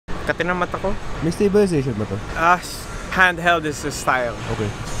Kati ng mata ko. May stabilization ba to? Handheld is the style.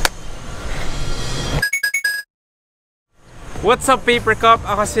 Okay. What's up, Paper Cup?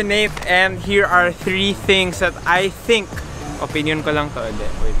 Ako si Nate, and here are 3 things that I think, opinion ko lang to,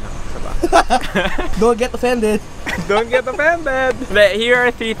 wait lang, saba. Don't get offended. Don't get offended. But here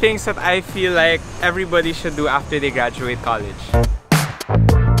are 3 things that I feel like everybody should do after they graduate college.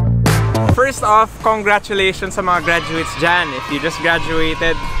 First off, congratulations sa mga graduates dyan. If you just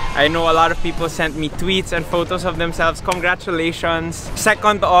graduated, I know a lot of people sent me tweets and photos of themselves. Congratulations.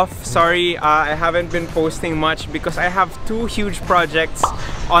 Second off, sorry, I haven't been posting much because I have 2 huge projects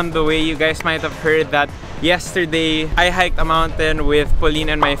on the way. You guys might have heard that yesterday I hiked a mountain with Pauline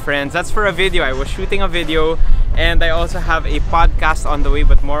and my friends. That's for a video. I was shooting a video. And I also have a podcast on the way,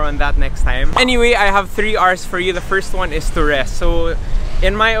 but more on that next time. Anyway, I have 3 R's for you. The first one is to rest. So,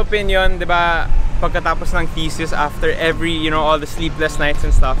 in my opinion, diba, pagkatapos ng thesis, after every, you know, all the sleepless nights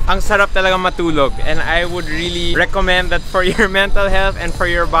and stuff, ang sarap talaga matulog. And I would really recommend that for your mental health and for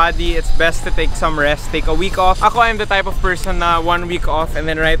your body, it's best to take some rest. Take a week off. Ako, I'm the type of person na 1 week off and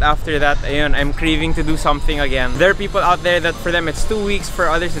then right after that, ayun, I'm craving to do something again. There are people out there that for them it's 2 weeks,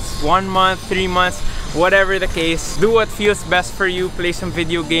 for others it's 1 month, 3 months. Whatever the case, do what feels best for you. Play some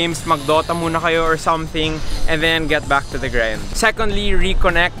video games, mag-Dota muna kayo or something, and then get back to the grind. Secondly,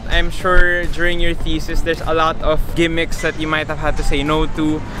 reconnect. I'm sure during your thesis, there's a lot of gimmicks that you might have had to say no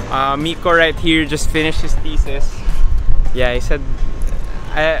to. Miko right here just finished his thesis. Yeah, he said,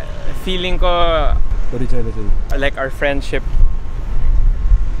 feeling ko like our friendship,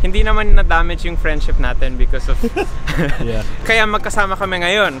 hindi naman na-damage yung friendship natin because of yeah. Kaya magkasama kami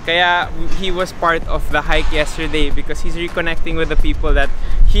ngayon. Kaya he was part of the hike yesterday because he's reconnecting with the people that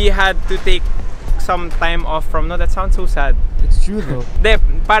he had to take some time off from. No, that sounds so sad. It's true though. De,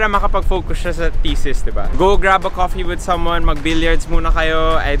 para makapag-focus siya sa thesis, diba? Go grab a coffee with someone, mag-billiards muna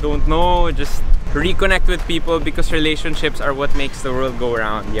kayo, I don't know, just reconnect with people because relationships are what makes the world go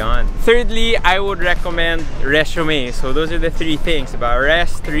round. Yan. Thirdly, I would recommend resume. So those are the 3 things, diba?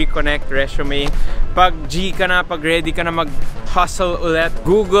 Rest, reconnect, resume. Pag G ka na, pag ready ka na mag-hustle ulit,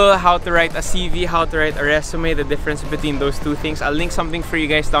 Google how to write a CV, how to write a resume, the difference between those 2 things. I'll link something for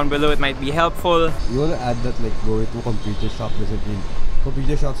you guys down below. It might be helpful. You wanna add that like going to a computer shop doesn't mean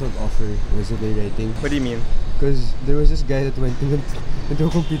computer shops don't offer resume writing. What do you mean? Because there was this guy that went into a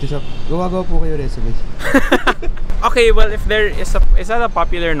computer shop. Gawa-gawa po kayo resume. Okay, well, if there is that a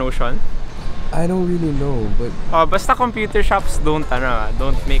popular notion? I don't really know, but basta computer shops don't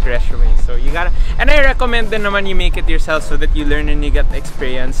make resumes. So you gotta, and I recommend din naman you make it yourself so that you learn and you get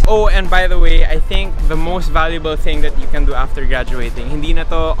experience. Oh, and by the way, I think the most valuable thing that you can do after graduating, hindi na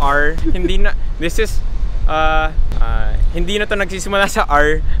to nagsisimula sa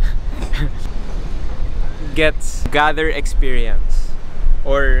R. Gather experience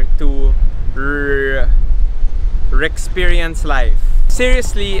or to experience life.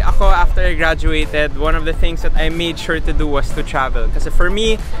 Seriously, ako after I graduated, one of the things that I made sure to do was to travel. Kasi for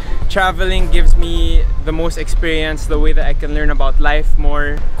me, traveling gives me the most experience, the way that I can learn about life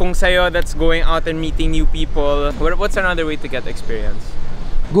more. Kung sayo, that's going out and meeting new people. What's another way to get experience?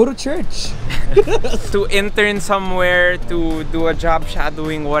 Go to church. To intern somewhere, to do a job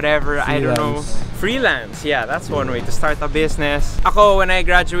shadowing, whatever. Freelance. I don't know. Freelance, yeah, that's one way to start a business. Ako, when I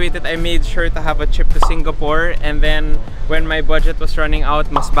graduated, I made sure to have a trip to Singapore, and then when my budget was running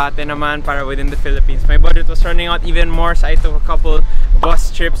out, mas bate naman para within the Philippines. My budget was running out even more, so I took a couple bus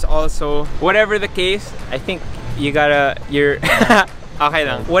trips also. Whatever the case, I think you're okay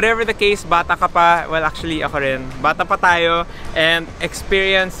lang. Whatever the case, bata ka pa. Well, actually, ako rin. Bata pa tayo. And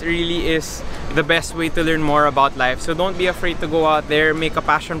experience really is the best way to learn more about life. So don't be afraid to go out there, make a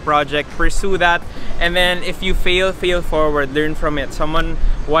passion project, pursue that. And then if you fail forward, learn from it. Someone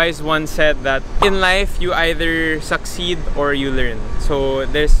wise once said that in life, you either succeed or you learn. So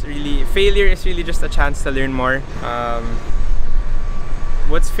failure is really just a chance to learn more.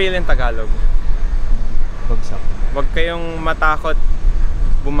 What's fail in Tagalog? Bagsak. Wag kayong matakot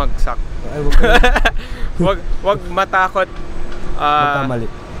bumagsak. wag matakot magkamali.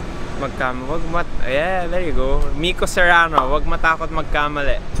 Yeah, there you go. Miko Serrano, wag matakot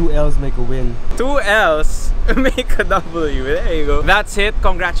magkamali. 2 L's make a win. 2 L's make a W. There you go. That's it.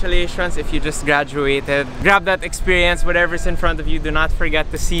 Congratulations if you just graduated. Grab that experience, whatever's in front of you. Do not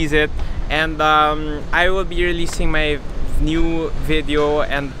forget to seize it. And I will be releasing my new video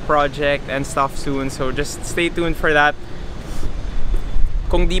and project and stuff soon, so just stay tuned for that.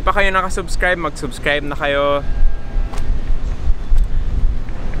 Kung di pa kayo nakasubscribe, mag-subscribe na kayo.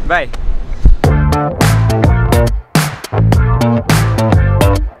 Bye!